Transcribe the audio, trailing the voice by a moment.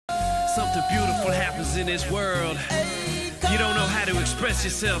Something beautiful happens in this world. You don't know how to express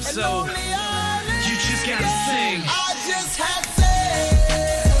yourself, so you just gotta sing. I just had sex,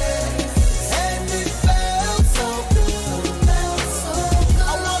 and it felt so good.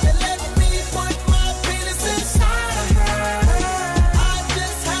 I wanna let me put my penis inside of her. I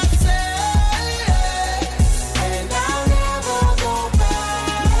just had sex, and I'll never go back.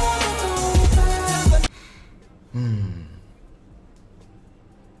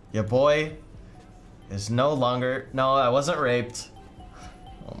 Your boy is no longer... No, I wasn't raped.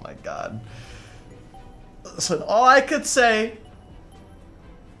 Oh my god. Listen, all I could say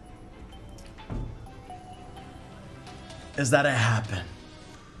is that it happened.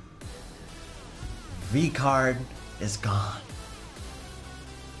 V-card is gone.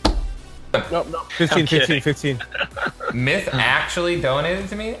 Nope. 15. Myth actually donated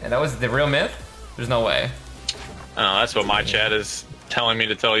to me? And that was the real Myth? There's no way. Oh, that's what my chat is telling me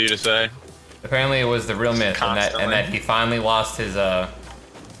to tell you to say. Apparently it was the real Myth, and that he finally lost his, Well,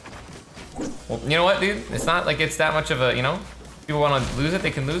 you know what, dude? It's not like it's that much of a, you know? If people want to lose it,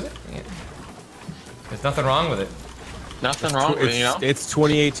 they can lose it. Yeah. There's nothing wrong with it. Nothing wrong with it, you know? It's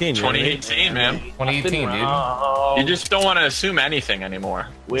 2018. 2018, man. 2018, dude. You just don't want to assume anything anymore.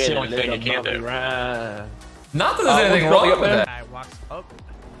 It's the only thing you can't do. Not that there's anything wrong with that. I walk up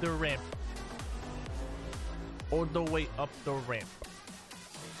the ramp. All the way up the ramp.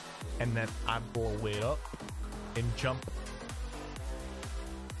 And then I go way up and jump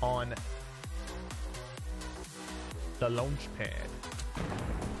on the launch pad.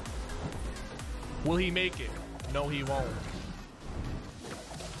 Will he make it? No, he won't.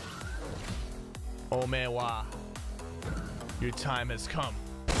 Oh man, why? Your time has come.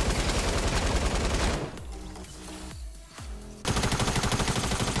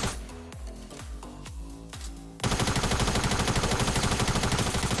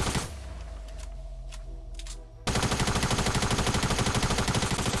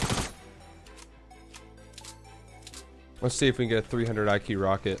 Let's see if we can get a 300 IQ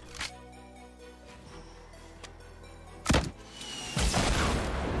rocket.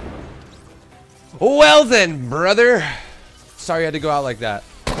 Well then, brother. Sorry I had to go out like that.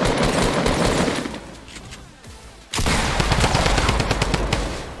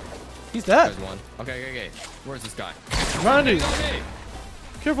 He's dead. There's one. Okay. Where's this guy? Randy. Okay.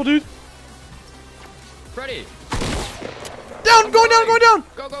 Careful, dude. Freddy. Down, going down.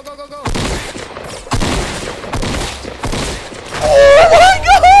 Go.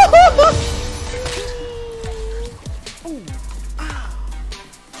 Oh my god!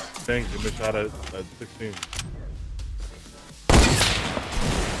 Dang, you missed out at 16.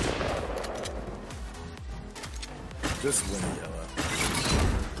 Just win, yellow.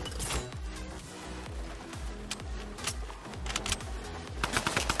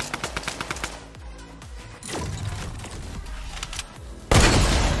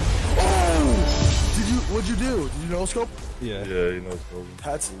 What'd you do? Did you no scope? Yeah. Yeah, you know, so.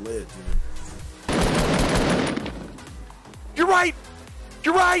 That's lit, dude. You're right!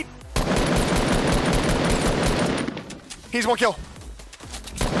 You're right! He's one kill.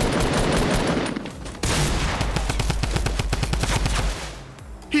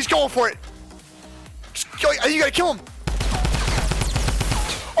 He's going for it. Just go, you gotta kill him.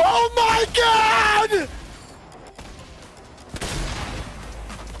 Oh my god!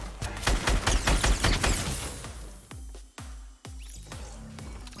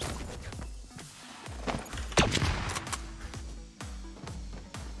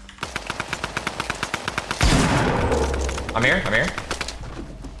 I'm here.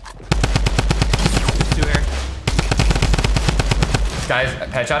 Two here. Guys,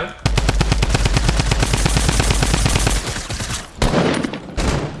 headshotted.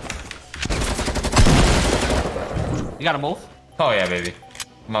 You got them both? Oh yeah, baby.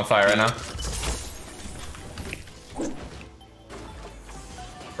 I'm on fire right now.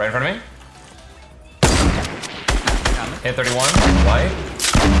 Right in front of me. Hit 31. White.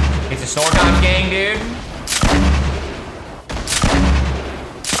 It's a Snorkon gang, dude.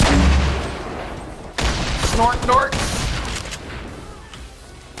 Snort.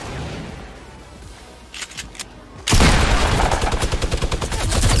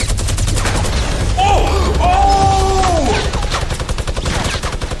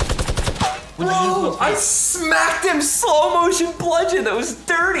 Bro, I smacked him slow motion bludgeon. That was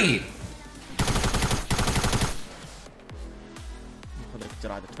dirty.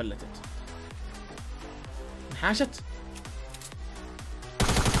 انحاشت.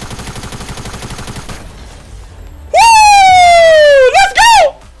 Let's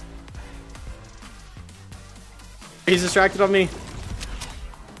go! He's distracted on me.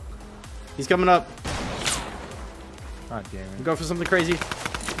 He's coming up. God damn it. Go for something crazy.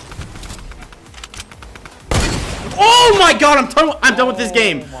 Oh my god, I'm done with this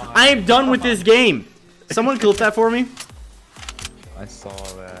game. I am done with this game. Someone clip that for me. I saw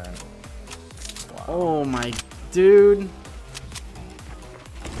that. Wow. Oh my dude.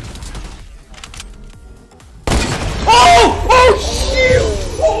 Oh! Oh shit!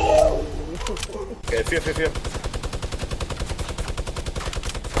 Oh! Okay, fear.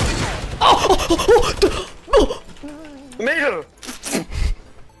 Oh! Major!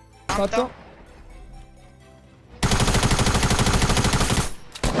 Fatto.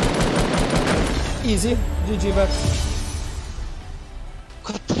 Easy, GG Pep.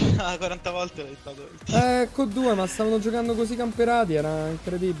 40 volte l'ho detto. Con 2, ma stavano giocando così camperati, era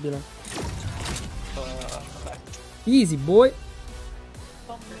incredibile. Easy boy.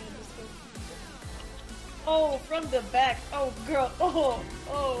 Oh, from the back. Oh, girl.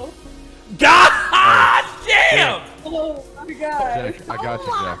 Oh. God damn! Oh my god. Jack, I got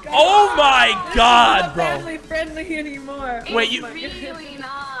you, Jack. Oh my god, bro. Family friendly anymore. Wait, Oh you my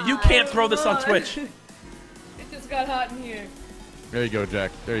God. you can't throw this on Twitch. It just got hot in here. There you go,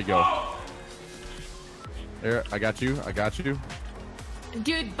 Jack. There you go. There, I got you.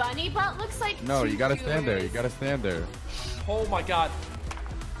 Dude, bunny butt looks like. No, you gotta two stand there. You viewers. gotta stand there. Oh my god.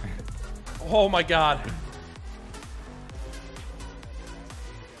 Oh my god.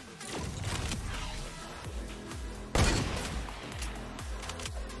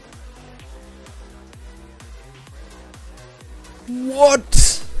 What?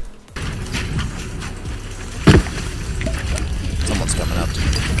 Someone's coming up to me.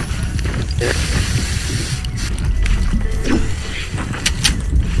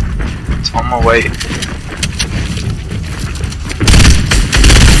 It's on my way.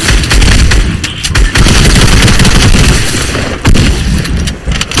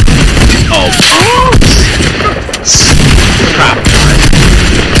 Oh, crap.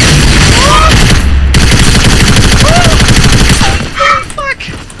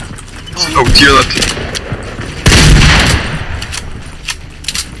 Oh, dear luck.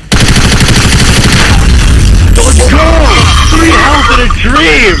 Let's go! 3 health in a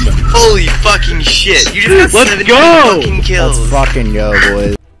dream! Holy fucking shit. You just got 17 fucking kills. Let's fucking go,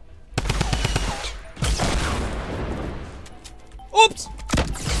 boys. Oops!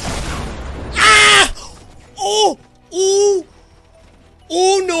 Ah! Oh! Oh!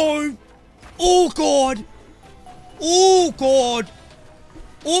 Oh no! Oh god! Oh god!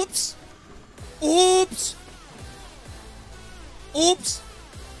 Oops! Oops! Oops!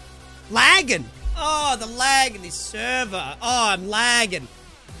 Lagging! Oh, the lag in this server. Oh, I'm lagging.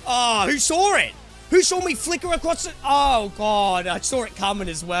 Oh, who saw it? Who saw me flicker across it? Oh god, I saw it coming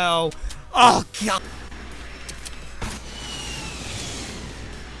as well. Oh god.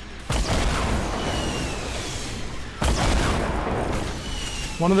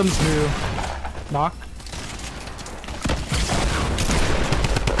 One of them's new. Knock.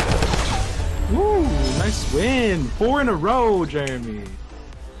 Ooh, nice win. 4 in a row, Jeremy.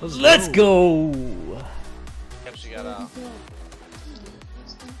 Let's go. Yep, she got out.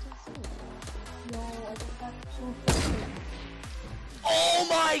 Oh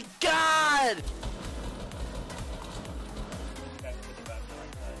my god!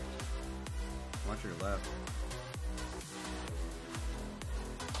 Watch your left.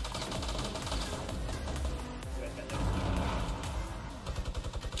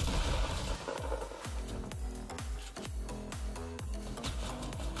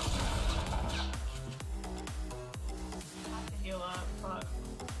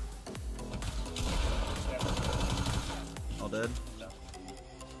 All dead?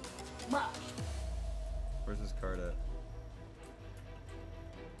 Where's his card at?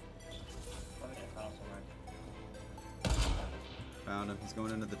 Found him. He's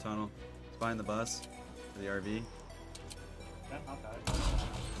going into the tunnel. He's behind the bus. For the RV.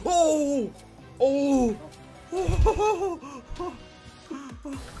 Oh! Oh!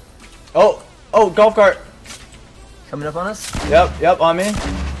 Oh! Oh, golf cart! Coming up on us? Yep, on me.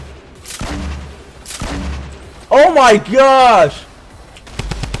 Oh my gosh!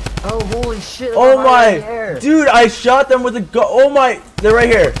 Oh, holy shit. Oh my! Dude, I shot them with a oh my! They're right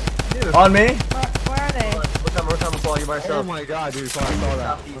here. Dude. On me. Where are they? We're coming, Paul. You're by yourself. Oh my god, dude, I saw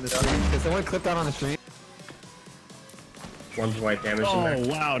that on the stream. Did someone clip that on the stream? One's white damage in there. Oh,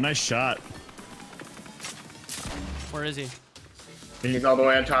 wow, nice shot. Where is he? He's all the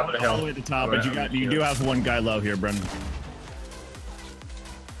way on top of the hill. All the way at the top, but you do have one guy low here, Brendan.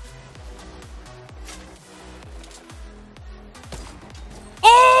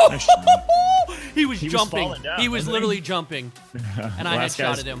 Oh! He was He was jumping. falling down, he was wasn't literally he? jumping. And I Last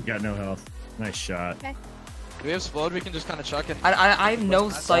guy's headshotted him. Got no health. Nice shot. Do we have explode? We can just kind of chuck it. I have no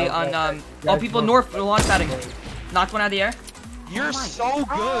sight on all people north launch padding. Knocked one out of the air. You're so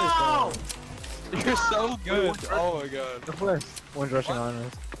good. You're so good. Oh my god. The first one's rushing on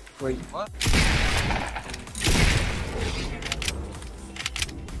us. Wait. What?